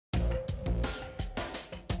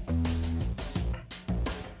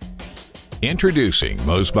Introducing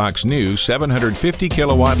Mosebach's new 750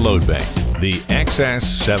 kilowatt load bank, the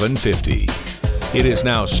XS750. It is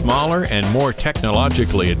now smaller and more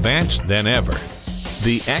technologically advanced than ever.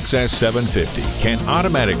 The XS750 can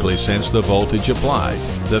automatically sense the voltage applied,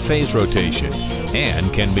 the phase rotation,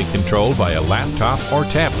 and can be controlled by a laptop or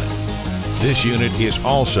tablet. This unit is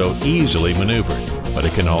also easily maneuvered, but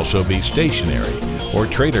it can also be stationary or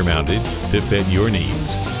trailer mounted to fit your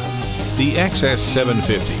needs. The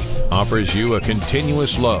XS750 offers you a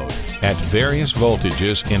continuous load at various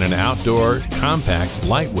voltages in an outdoor, compact,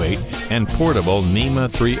 lightweight, and portable NEMA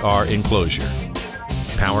 3R enclosure.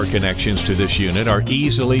 Power connections to this unit are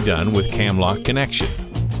easily done with cam-lock connection.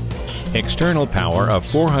 External power of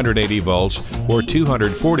 480 volts or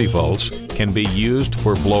 240 volts can be used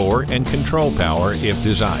for blower and control power if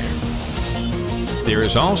desired. There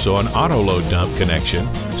is also an auto-load dump connection,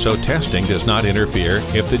 so testing does not interfere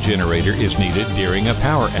if the generator is needed during a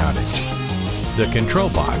power outage. The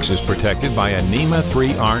control box is protected by a NEMA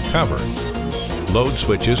 3R cover. Load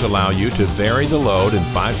switches allow you to vary the load in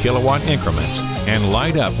 5 kilowatt increments and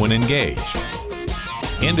light up when engaged.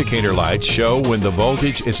 Indicator lights show when the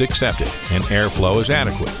voltage is accepted and airflow is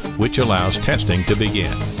adequate, which allows testing to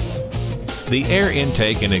begin. The air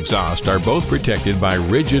intake and exhaust are both protected by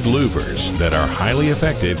rigid louvers that are highly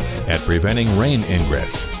effective at preventing rain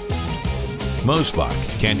ingress. Mosebach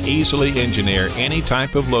can easily engineer any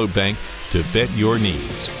type of load bank to fit your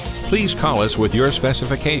needs. Please call us with your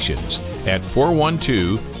specifications at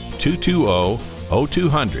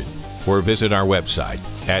 412-220-0200 or visit our website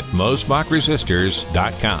at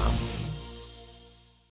mosebachresistors.com.